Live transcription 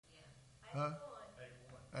Huh?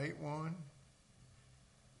 8-1.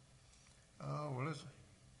 Oh, well,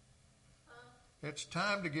 it's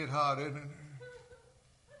time to get hot, isn't it?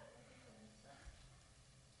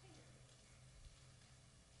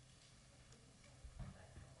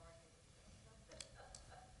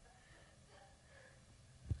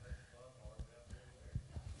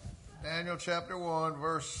 Daniel chapter 1,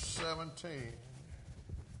 verse 17.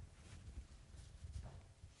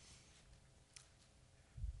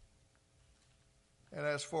 And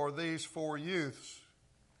as for these 4 youths,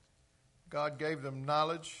 God gave them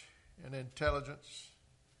knowledge and intelligence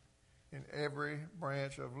in every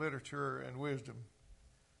branch of literature and wisdom.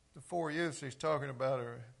 The 4 youths he's talking about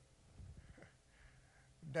are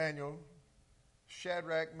Daniel,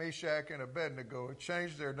 Shadrach, Meshach, and Abednego. It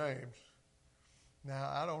changed their names. Now,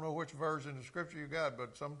 I don't know which version of Scripture you got,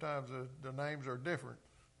 but sometimes the names are different.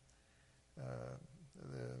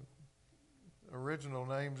 The original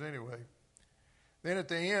names anyway. Then at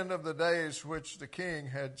the end of the days which the king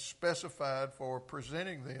had specified for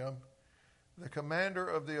presenting them, the commander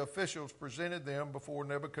of the officials presented them before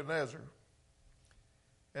Nebuchadnezzar.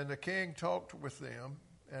 And the king talked with them,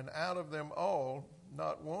 and out of them all,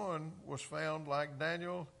 not one was found like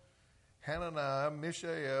Daniel, Hananiah,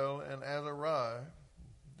 Mishael, and Azariah,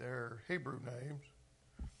 their Hebrew names.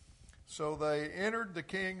 So they entered the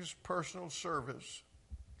king's personal service.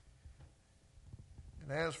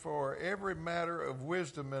 And as for every matter of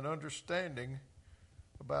wisdom and understanding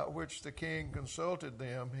about which the king consulted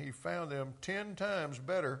them, he found them 10 times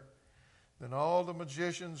better than all the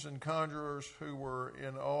magicians and conjurers who were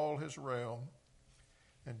in all his realm.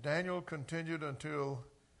 And Daniel continued until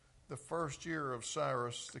the first year of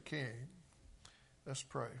Cyrus the king. Let's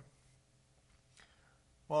pray.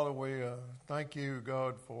 Father, we thank you,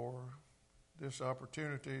 God, for this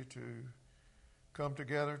opportunity to come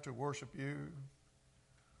together to worship you.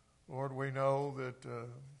 Lord, we know that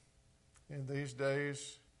in these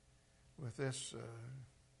days, with this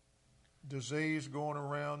disease going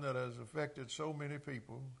around that has affected so many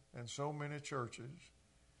people and so many churches,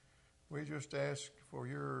 we just ask for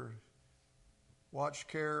your watch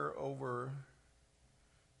care over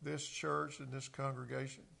this church and this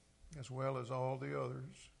congregation, as well as all the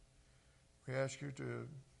others. We ask you to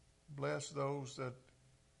bless those that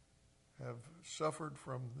have suffered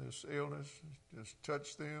from this illness. Just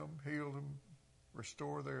touch them, heal them,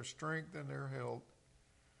 restore their strength and their health.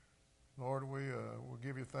 Lord, we will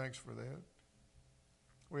give you thanks for that.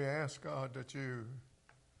 We ask, God, that you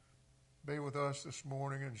be with us this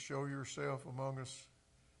morning and show yourself among us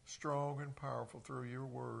strong and powerful through your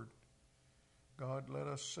word. God, let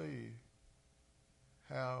us see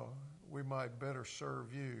how we might better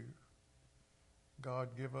serve you. God,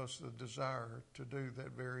 give us the desire to do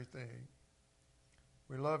that very thing.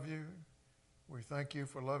 We love you. We thank you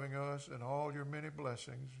for loving us and all your many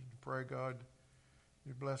blessings. Pray, God,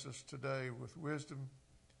 you bless us today with wisdom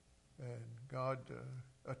and, God,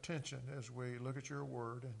 attention as we look at your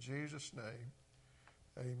word. In Jesus' name,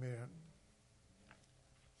 amen.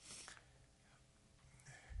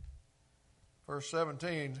 Verse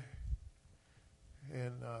 17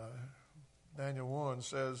 in Daniel 1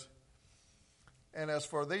 says, and as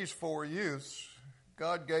for these 4 youths,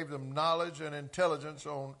 God gave them knowledge and intelligence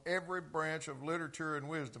on every branch of literature and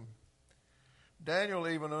wisdom. Daniel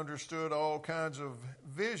even understood all kinds of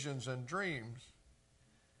visions and dreams.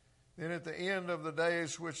 Then at the end of the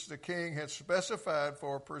days which the king had specified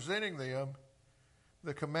for presenting them,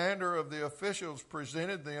 the commander of the officials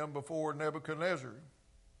presented them before Nebuchadnezzar.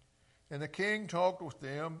 And the king talked with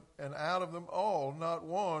them, and out of them all not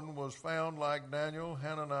one was found like Daniel,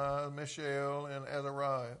 Hananiah, Mishael, and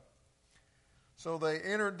Azariah. So they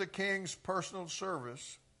entered the king's personal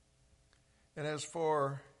service. And as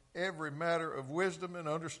for every matter of wisdom and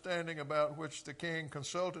understanding about which the king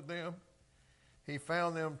consulted them, he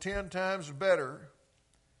found them 10 times better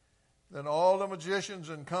than all the magicians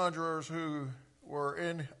and conjurers who were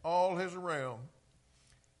in all his realm.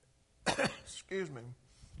 Excuse me.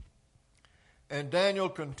 And Daniel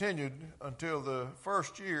continued until the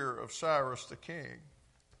first year of Cyrus the king.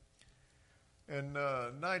 In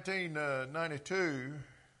 1992,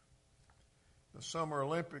 the Summer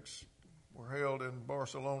Olympics were held in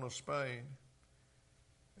Barcelona, Spain.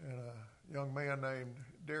 And a young man named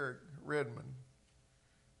Derek Redmond,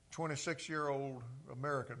 26-year-old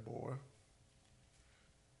American boy,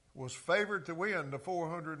 was favored to win the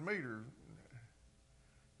 400 meters.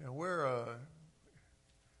 And we're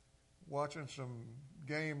watching some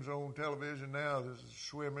games on television now. There's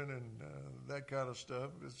swimming and that kind of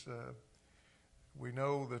stuff. We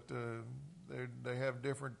know that they have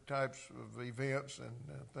different types of events and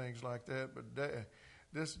things like that. But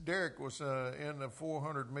this Derek was in the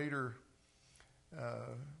 400-meter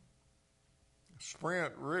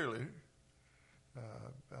sprint, really.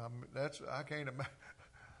 I can't imagine.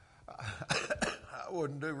 I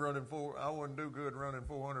wouldn't do good running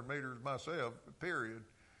 400 meters myself. Period.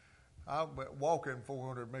 Walking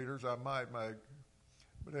 400 meters I might make,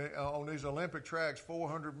 but on these Olympic tracks,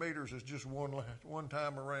 400 meters is just one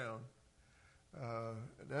time around.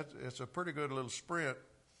 It's a pretty good little sprint,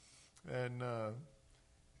 and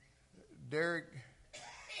Derek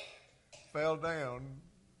fell down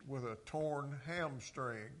with a torn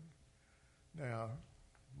hamstring. Now,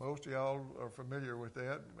 most of y'all are familiar with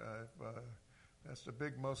that. That's the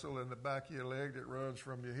big muscle in the back of your leg that runs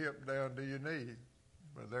from your hip down to your knee,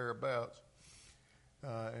 or thereabouts.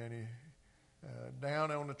 And he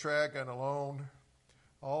down on the track and alone,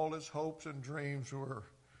 all his hopes and dreams were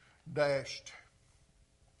dashed,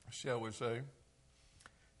 shall we say.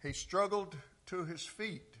 He struggled to his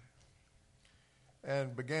feet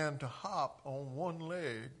and began to hop on one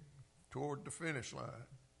leg toward the finish line.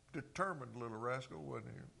 Determined little rascal,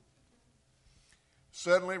 wasn't he?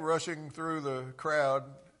 Suddenly, rushing through the crowd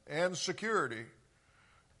and security,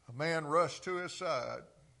 a man rushed to his side.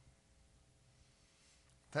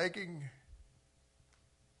 Taking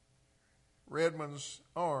Redmond's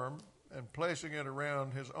arm and placing it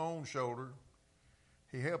around his own shoulder,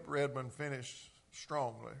 he helped Redmond finish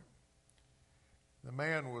strongly. The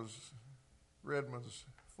man was Redmond's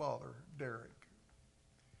father, Derek.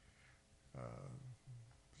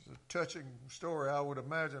 It's a touching story, I would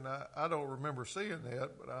imagine. I don't remember seeing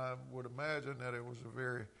that, but I would imagine that it was a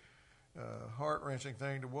very heart-wrenching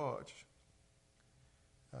thing to watch.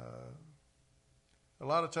 A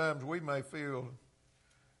lot of times we may feel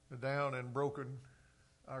down and broken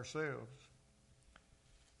ourselves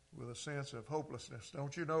with a sense of hopelessness.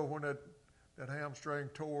 Don't you know when that hamstring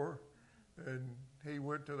tore and he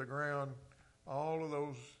went to the ground, all of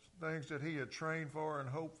those things that he had trained for and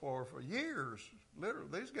hoped for years.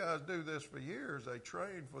 Literally, these guys do this for years. They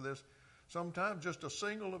train for this, sometimes just a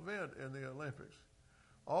single event in the Olympics.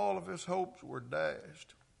 All of his hopes were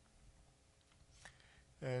dashed.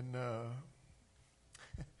 And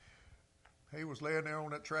he was laying there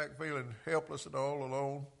on that track feeling helpless and all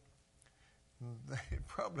alone. And they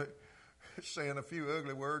probably saying a few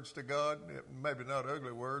ugly words to God, maybe not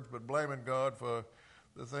ugly words, but blaming God for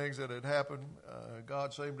the things that had happened.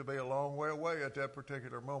 God seemed to be a long way away at that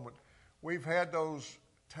particular moment. We've had those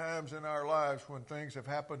times in our lives when things have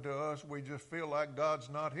happened to us, we just feel like God's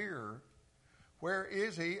not here. Where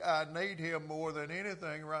is he? I need him more than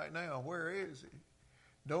anything right now. Where is he?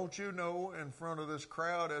 Don't you know, in front of this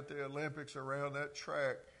crowd at the Olympics around that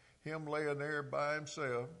track, him laying there by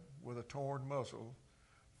himself with a torn muscle,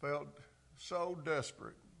 felt so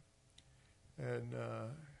desperate. And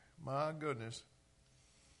my goodness,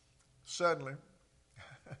 suddenly,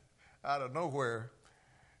 out of nowhere,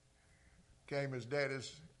 came his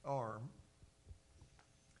daddy's arm.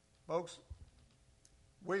 Folks,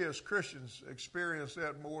 we as Christians experience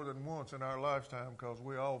that more than once in our lifetime because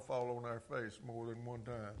we all fall on our face more than one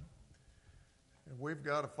time. And we've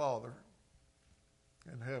got a Father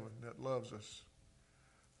in heaven that loves us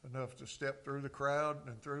enough to step through the crowd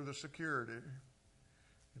and through the security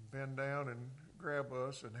and bend down and grab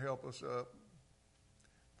us and help us up,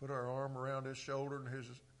 put our arm around his shoulder and his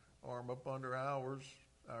arm up under our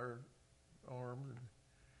arms, and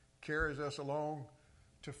carries us along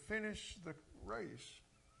to finish the race.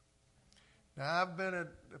 Now, I've been at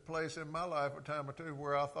a place in my life, a time or two,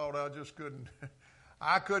 where I thought I just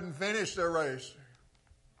couldn't finish the race.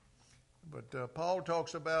 But Paul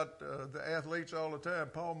talks about the athletes all the time.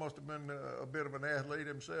 Paul must have been a bit of an athlete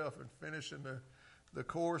himself and finishing the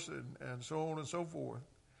course and so on and so forth.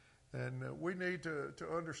 And we need to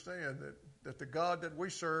understand that the God that we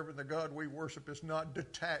serve and the God we worship is not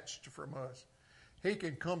detached from us. He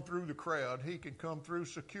can come through the crowd. He can come through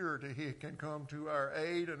security. He can come to our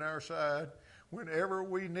aid and our side whenever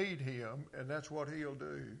we need him, and that's what he'll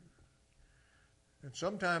do. And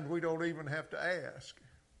sometimes we don't even have to ask.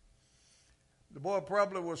 The boy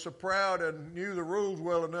probably was so proud and knew the rules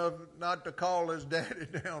well enough not to call his daddy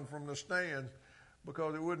down from the stands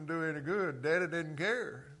because it wouldn't do any good. Daddy didn't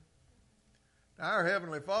care. Our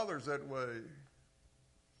Heavenly Father's that way.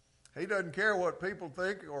 He doesn't care what people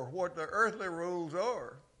think or what the earthly rules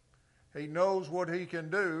are. He knows what he can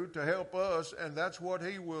do to help us, and that's what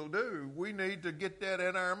he will do. We need to get that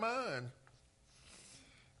in our mind.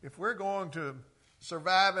 If we're going to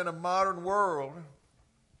survive in a modern world,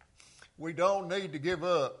 we don't need to give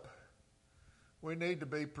up. We need to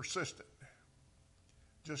be persistent.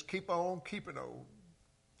 Just keep on keeping on.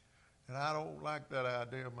 And I don't like that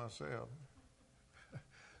idea myself.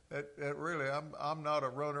 that really, I'm not a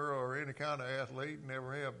runner or any kind of athlete,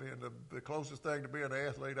 never have been. The closest thing to being an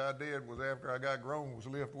athlete I did was after I got grown was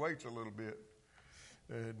lift weights a little bit.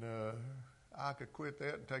 And I could quit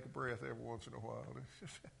that and take a breath every once in a while.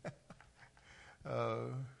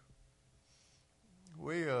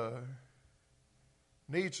 We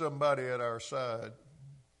need somebody at our side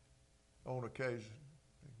on occasion.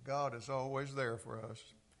 God is always there for us.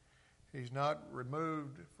 He's not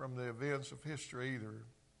removed from the events of history either.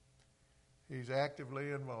 He's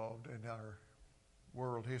actively involved in our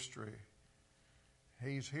world history.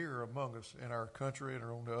 He's here among us in our country and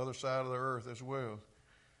on the other side of the earth as well.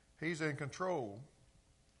 He's in control,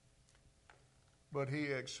 but he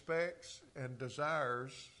expects and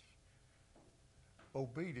desires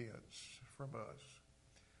obedience from us.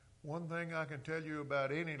 One thing I can tell you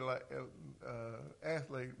about any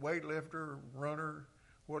athlete, weightlifter, runner,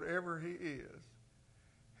 whatever he is,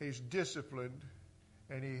 he's disciplined,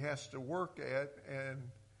 and he has to work at and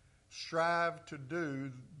strive to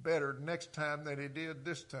do better next time than he did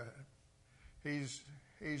this time. He's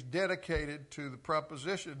dedicated to the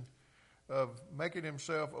proposition of making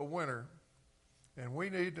himself a winner, and we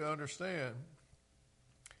need to understand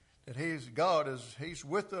that He's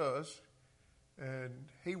with us, and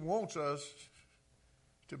He wants us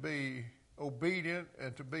to be obedient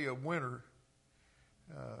and to be a winner.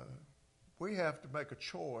 We have to make a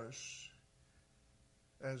choice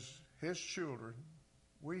as His children.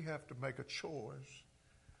 We have to make a choice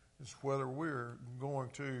as whether we're going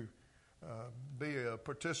to be a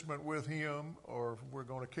participant with Him or if we're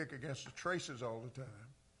going to kick against the traces all the time.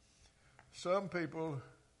 Some people,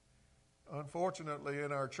 unfortunately,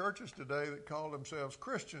 in our churches today that call themselves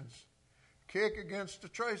Christians, kick against the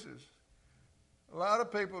traces. A lot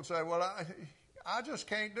of people say, well, I just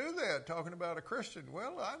can't do that, talking about a Christian.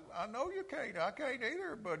 Well, I know you can't. I can't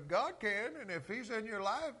either, but God can, and if He's in your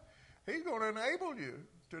life, He's going to enable you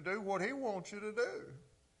to do what He wants you to do.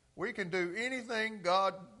 We can do anything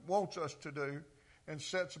God wants us to do and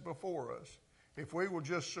sets before us if we will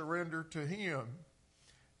just surrender to Him.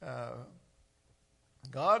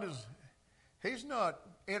 He's not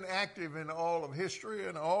inactive in all of history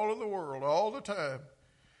and all of the world all the time.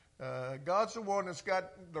 God's the one that's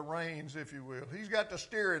got the reins, if you will. He's got the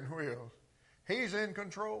steering wheel. He's in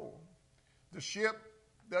control. The ship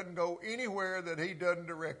doesn't go anywhere that He doesn't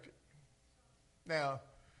direct it. Now,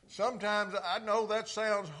 sometimes I know that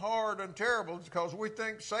sounds hard and terrible because we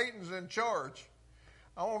think Satan's in charge.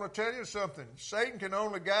 I want to tell you something. Satan can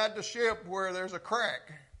only guide the ship where there's a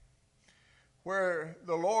crack, where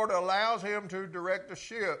the Lord allows him to direct the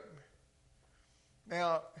ship.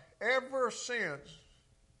 Now, ever since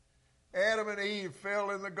Adam and Eve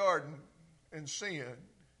fell in the garden and sinned,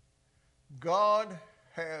 God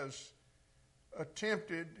has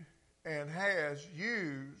attempted and has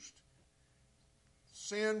used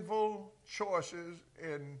sinful choices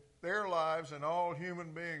in their lives and all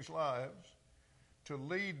human beings' lives to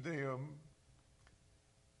lead them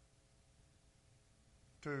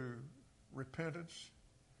to repentance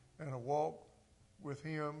and a walk with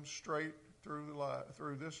Him straight through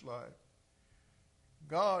this life.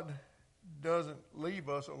 God doesn't leave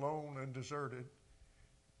us alone and deserted.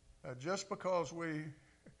 Just because we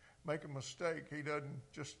make a mistake, He doesn't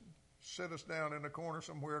just sit us down in a corner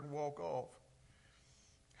somewhere and walk off.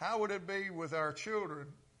 How would it be with our children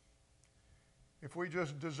if we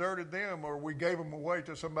just deserted them or we gave them away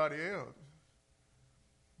to somebody else?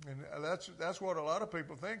 And that's what a lot of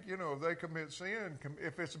people think. You know, if they commit sin,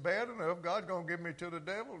 if it's bad enough, God's going to give me to the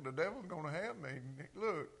devil. The devil's going to have me.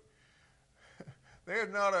 Look,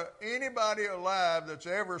 there's not anybody alive that's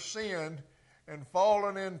ever sinned and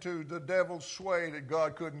fallen into the devil's sway that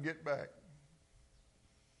God couldn't get back.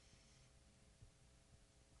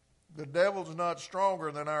 The devil's not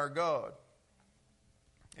stronger than our God.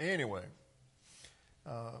 Anyway,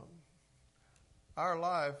 our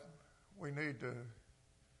life, we need to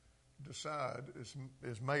decide,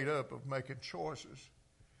 is made up of making choices.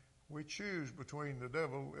 We choose between the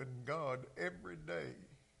devil and God every day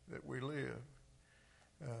that we live.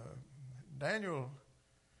 Daniel,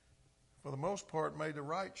 for the most part, made the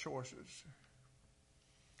right choices.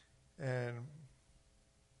 And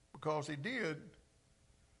because he did,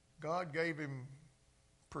 God gave him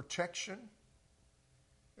protection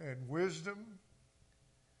and wisdom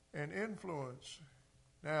and influence.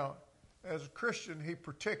 Now, as a Christian, He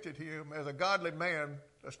protected him. As a godly man,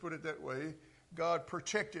 let's put it that way, God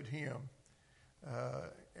protected him.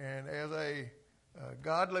 And as a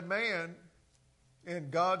godly man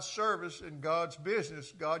in God's service, in God's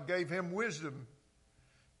business, God gave him wisdom.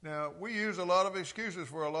 Now, we use a lot of excuses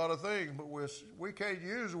for a lot of things, but we can't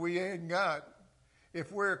use we ain't got.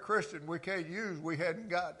 if we're a Christian, we can't use we hadn't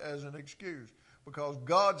got as an excuse, because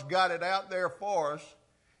God's got it out there for us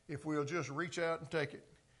if we'll just reach out and take it.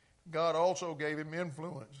 God also gave him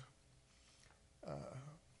influence.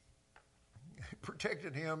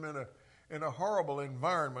 Protected him in a horrible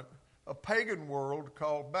environment, a pagan world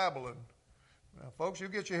called Babylon. Now, folks, you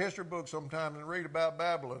get your history book sometime and read about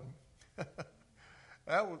Babylon.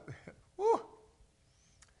 That was, whew.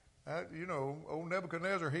 Old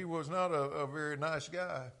Nebuchadnezzar, he was not a very nice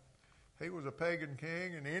guy. He was a pagan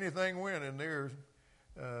king, and anything went in their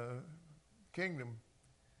kingdom.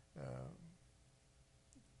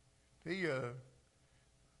 He had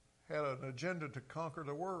an agenda to conquer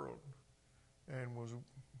the world and was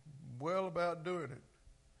well about doing it.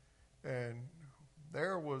 And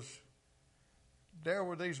there were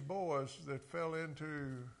these boys that fell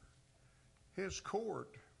into his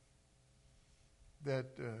court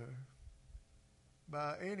that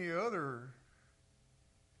by any other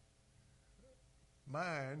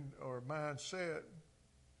mind or mindset,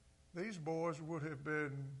 these boys would have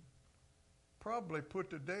been probably put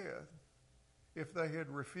to death if they had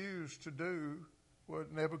refused to do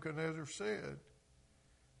what Nebuchadnezzar said.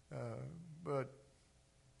 But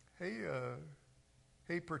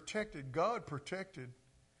God protected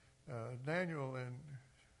Daniel and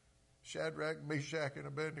Shadrach, Meshach, and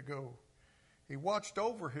Abednego. He watched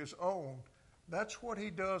over his own. That's what he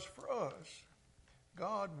does for us.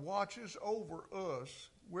 God watches over us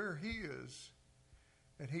where he is,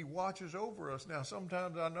 and he watches over us. Now,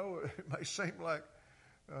 sometimes I know it may seem like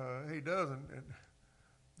he doesn't. And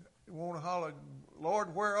you want to holler,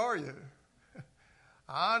 Lord, where are you?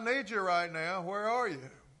 I need you right now. Where are you?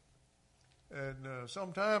 And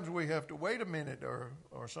sometimes we have to wait a minute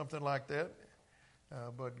or something like that.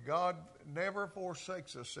 But God never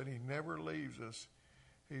forsakes us, and he never leaves us.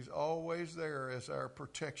 He's always there as our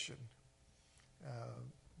protection.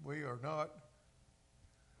 We are not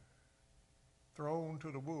thrown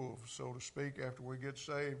to the wolves, so to speak, after we get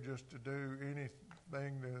saved just to do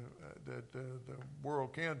anything that the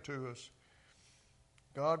world can to us.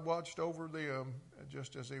 God watched over them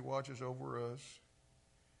just as he watches over us.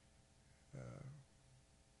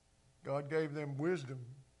 God gave them wisdom.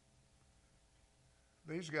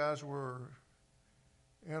 These guys were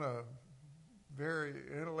in a very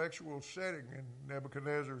intellectual setting in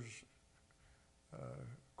Nebuchadnezzar's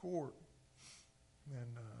court.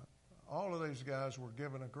 And all of these guys were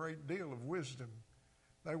given a great deal of wisdom.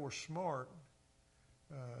 They were smart,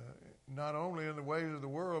 not only in the ways of the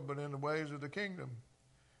world, but in the ways of the kingdom.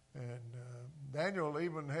 And Daniel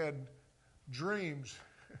even had dreams.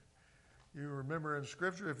 You remember in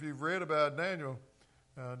Scripture, if you've read about Daniel,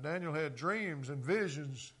 Daniel had dreams and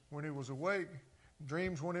visions when he was awake,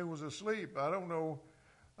 dreams when he was asleep. I don't know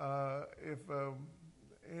if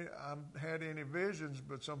I've had any visions,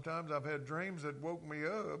 but sometimes I've had dreams that woke me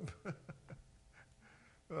up.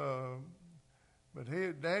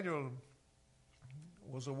 But Daniel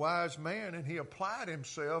was a wise man, and he applied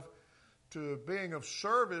himself to being of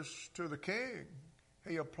service to the king.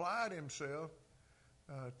 He applied himself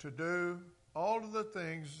to do all of the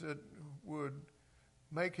things that would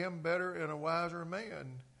make him better and a wiser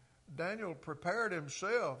man. Daniel prepared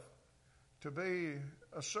himself to be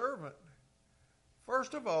a servant,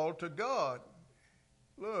 first of all, to God.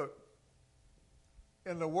 Look,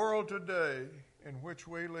 in the world today in which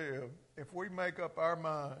we live, if we make up our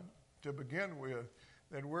mind to begin with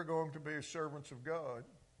that we're going to be servants of God,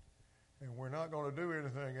 and we're not going to do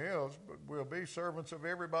anything else, but we'll be servants of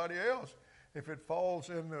everybody else if it falls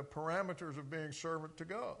in the parameters of being servant to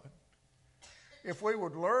God. If we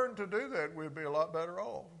would learn to do that, we'd be a lot better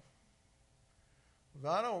off.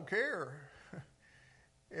 I don't care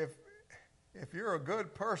if you're a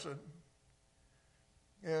good person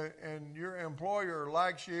and your employer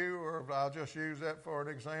likes you, or I'll just use that for an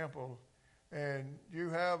example, and you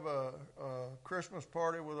have a Christmas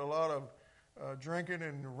party with a lot of drinking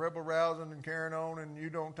and rebel rousing and carrying on, and you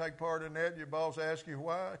don't take part in that, your boss asks you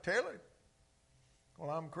why, tell it. Well,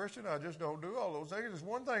 I'm a Christian, I just don't do all those things. It's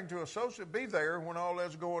one thing to associate, be there when all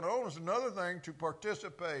that's going on. It's another thing to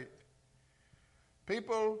participate.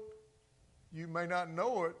 People, you may not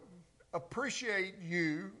know it, appreciate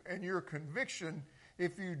you and your conviction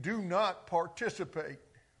if you do not participate.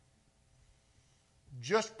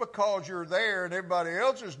 Just because you're there and everybody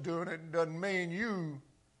else is doing it doesn't mean you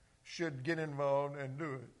should get involved and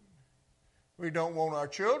do it. We don't want our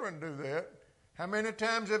children to do that. How many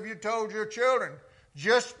times have you told your children,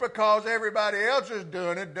 just because everybody else is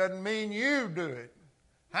doing it doesn't mean you do it?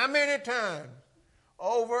 How many times?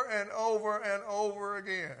 Over and over and over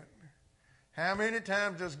again. How many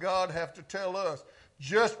times does God have to tell us,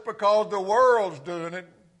 just because the world's doing it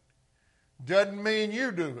doesn't mean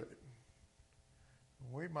you do it.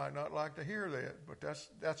 We might not like to hear that, but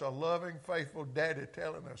that's a loving, faithful daddy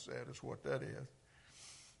telling us that is what that is.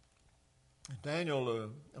 Daniel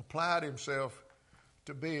applied himself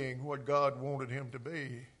to being what God wanted him to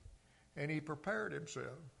be, and he prepared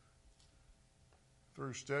himself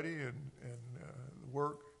through study and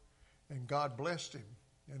work, and God blessed him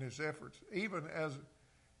in his efforts, even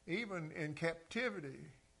in captivity,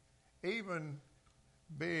 even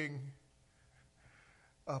being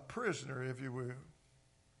a prisoner, if you will.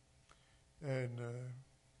 And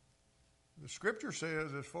the Scripture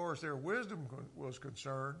says, as far as their wisdom was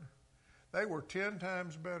concerned, they were 10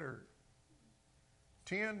 times better.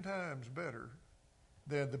 10 times better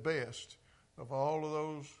than the best of all of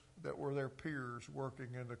those that were their peers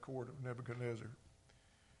working in the court of Nebuchadnezzar.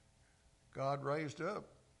 God raised up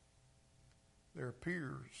their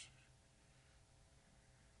peers.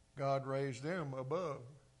 God raised them above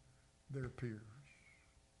their peers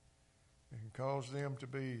and caused them to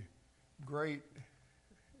be great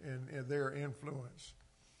in their influence.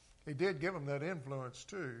 He did give them that influence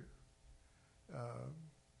too.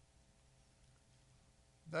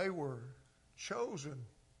 They were chosen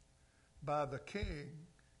by the king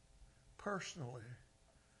personally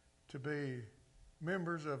to be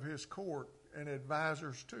members of his court and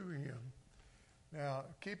advisors to him. Now,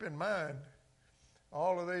 keep in mind,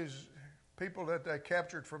 all of these people that they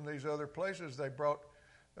captured from these other places, they brought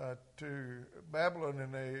to Babylon,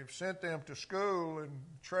 and they sent them to school and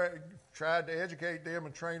tried to educate them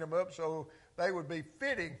and train them up so they would be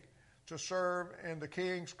fitting to serve in the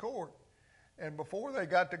king's court. And before they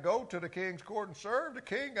got to go to the king's court and serve, the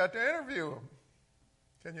king got to interview them.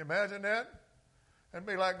 Can you imagine that? It'd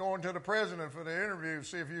be like going to the president for the interview,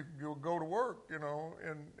 see if you could go to work,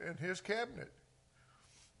 in his cabinet.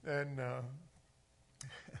 And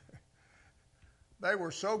they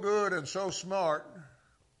were so good and so smart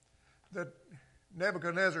that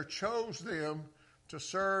Nebuchadnezzar chose them to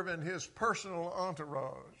serve in his personal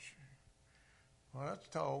entourage. Well, that's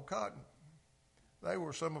tall cotton. They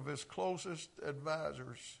were some of his closest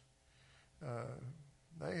advisors.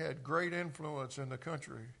 They had great influence in the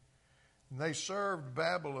country. And they served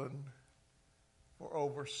Babylon for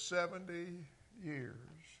over 70 years.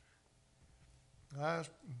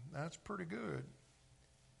 That's pretty good.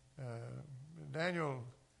 Daniel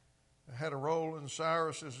had a role in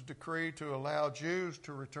Cyrus's decree to allow Jews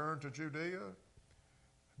to return to Judea.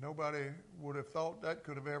 Nobody would have thought that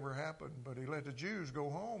could have ever happened, but he let the Jews go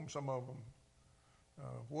home, some of them.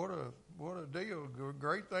 What a deal.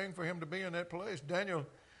 Great thing for him to be in that place. Daniel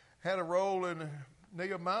had a role in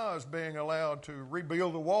Nehemiah's being allowed to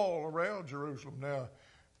rebuild the wall around Jerusalem. Now,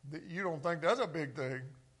 you don't think that's a big thing.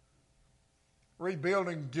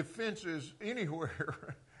 Rebuilding defenses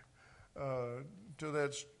anywhere to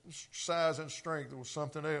that size and strength was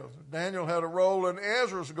something else. Daniel had a role in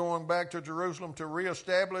Ezra's going back to Jerusalem to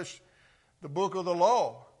reestablish the book of the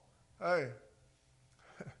law. Hey,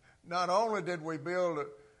 not only did we build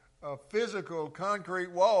a physical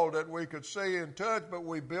concrete wall that we could see and touch, but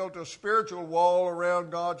we built a spiritual wall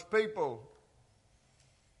around God's people.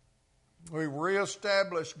 We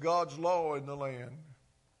reestablished God's law in the land.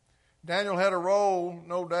 Daniel had a role,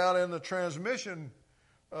 no doubt, in the transmission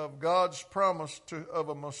of God's promise of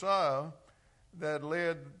a Messiah that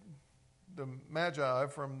led the Magi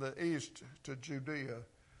from the east to Judea.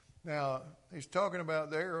 Now, he's talking about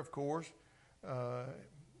there, of course,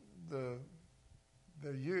 the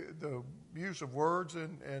use of words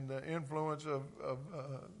and the influence of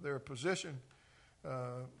their position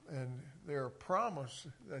and their promise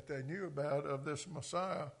that they knew about of this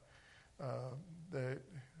Messiah.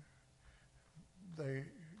 They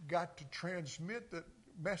got to transmit that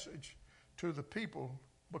message to the people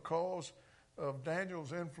because of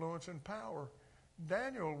Daniel's influence and power.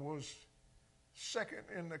 Daniel was second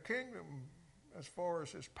in the kingdom as far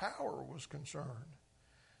as his power was concerned.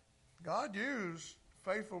 God used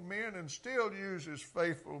faithful men and still uses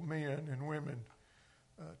faithful men and women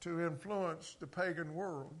to influence the pagan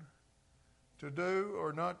world, to do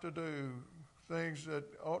or not to do things that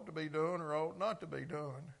ought to be done or ought not to be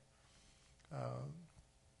done.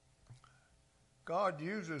 God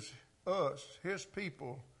uses us, his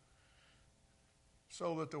people,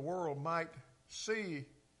 so that the world might see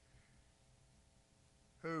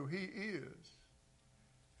who he is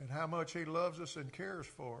and how much he loves us and cares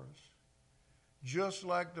for us. Just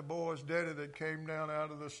like the boy's daddy that came down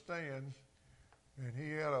out of the stands and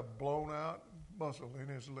he had a blown out muscle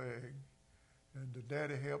in his leg, and the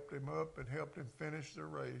daddy helped him up and helped him finish the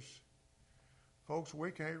race. Folks,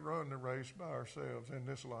 we can't run the race by ourselves in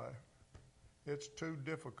this life. It's too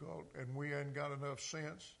difficult, and we ain't got enough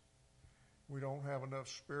sense. We don't have enough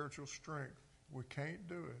spiritual strength. We can't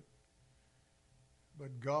do it.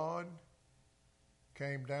 But God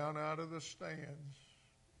came down out of the stands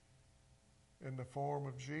in the form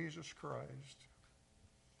of Jesus Christ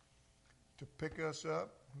to pick us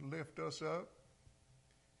up, lift us up,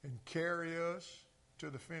 and carry us to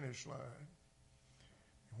the finish line.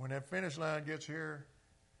 When that finish line gets here,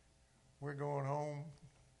 we're going home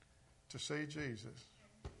to see Jesus.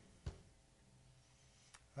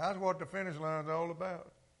 That's what the finish line's all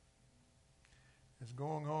about. It's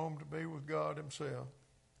going home to be with God himself.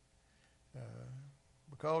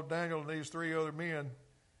 Because Daniel and these three other men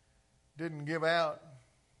didn't give out,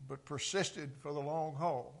 but persisted for the long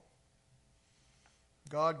haul,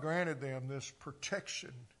 God granted them this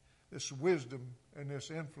protection, this wisdom, and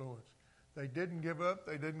this influence. They didn't give up.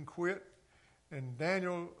 They didn't quit. And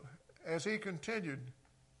Daniel, as he continued,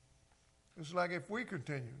 it's like if we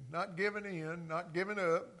continue, not giving in, not giving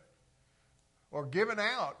up, or giving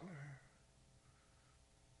out,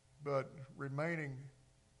 but remaining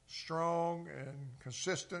strong and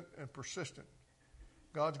consistent and persistent,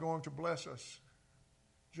 God's going to bless us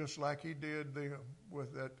just like he did them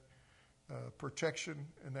with that protection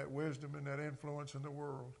and that wisdom and that influence in the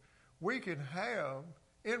world. We can have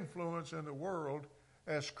influence in the world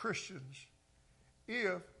as Christians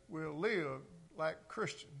if we'll live like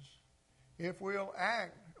Christians, if we'll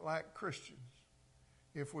act like Christians,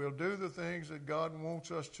 if we'll do the things that God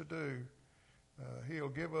wants us to do. He'll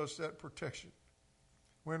give us that protection.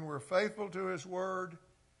 When we're faithful to his word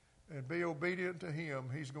and be obedient to him,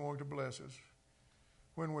 he's going to bless us.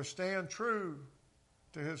 When we stand true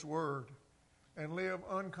to his word and live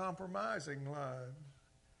uncompromising lives,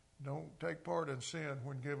 don't take part in sin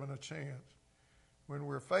when given a chance. When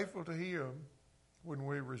we're faithful to him, when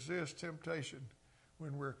we resist temptation,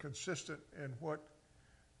 when we're consistent in what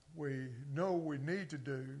we know we need to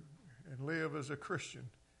do and live as a Christian,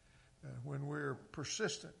 when we're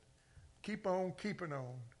persistent, keep on keeping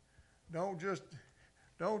on. Don't just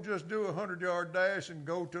do a 100-yard dash and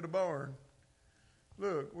go to the barn.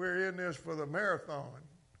 Look, we're in this for the marathon.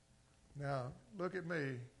 Now, look at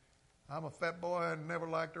me. I'm a fat boy and never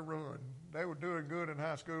liked to run. They were doing good in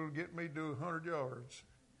high school to get me to do 100 yards.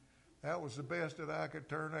 That was the best that I could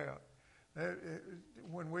turn out.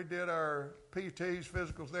 When we did our PTs,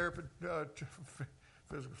 physical therapy,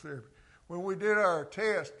 when we did our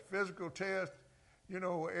physical test,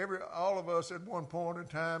 all of us at one point in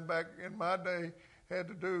time back in my day had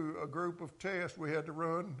to do a group of tests. We had to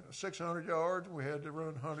run 600 yards, we had to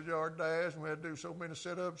run 100-yard dash, and we had to do so many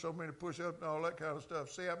sit-ups, so many push-ups, and all that kind of stuff.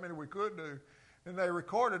 See how many we could do. And they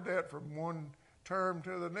recorded that from one term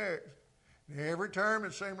to the next. And every term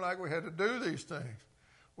it seemed like we had to do these things.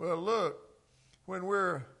 Well, look, when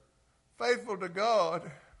we're faithful to God,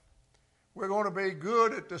 we're going to be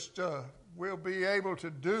good at this stuff. We'll be able to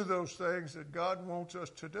do those things that God wants us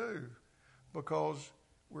to do because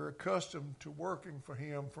we're accustomed to working for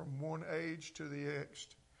him from one age to the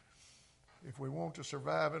next if we want to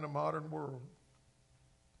survive in a modern world.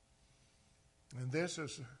 And this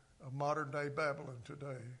is a modern-day Babylon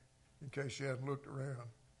today, in case you hadn't looked around.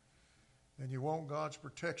 And you want God's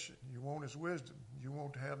protection. You want his wisdom. You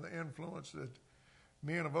want to have the influence that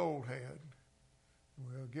men of old had.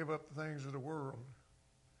 Well, give up the things of the world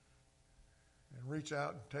and reach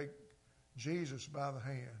out and take Jesus by the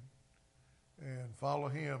hand and follow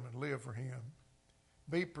him and live for him.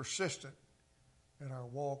 Be persistent in our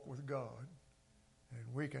walk with God,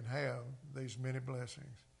 and we can have these many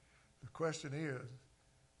blessings. The question is,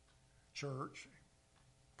 church,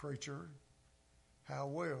 preacher, how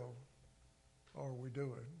well are we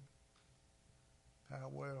doing? How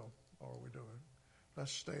well are we doing?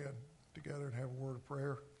 Let's stand together and have a word of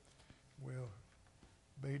prayer. We'll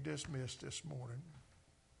be dismissed this morning.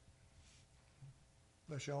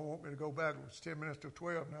 Unless y'all want me to go back, it's 10 minutes to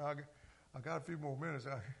 12 now. I got a few more minutes.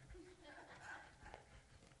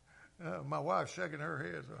 My wife's shaking her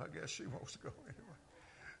head, so I guess she wants to go anyway.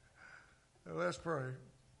 Now let's pray.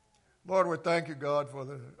 Lord, we thank you, God, for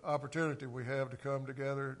the opportunity we have to come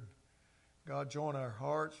together. God, join our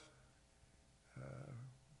hearts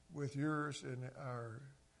with yours in our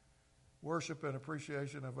worship and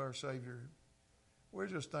appreciation of our Savior. We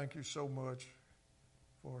just thank you so much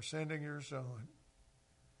for sending your Son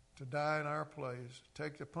to die in our place,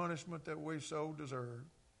 take the punishment that we so deserve,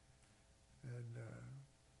 and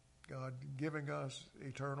God, giving us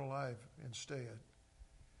eternal life instead.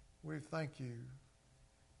 We thank you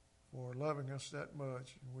for loving us that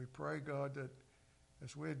much. And we pray, God, that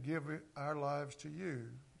as we'd give our lives to you,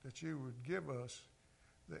 that you would give us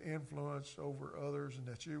the influence over others, and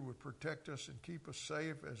that you would protect us and keep us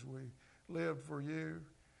safe as we lived for you.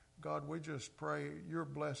 God, we just pray your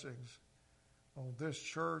blessings on this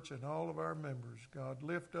church and all of our members. God,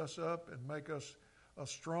 lift us up and make us a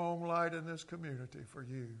strong light in this community for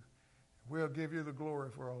you. We'll give you the glory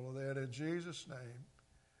for all of that. In Jesus' name,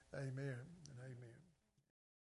 amen.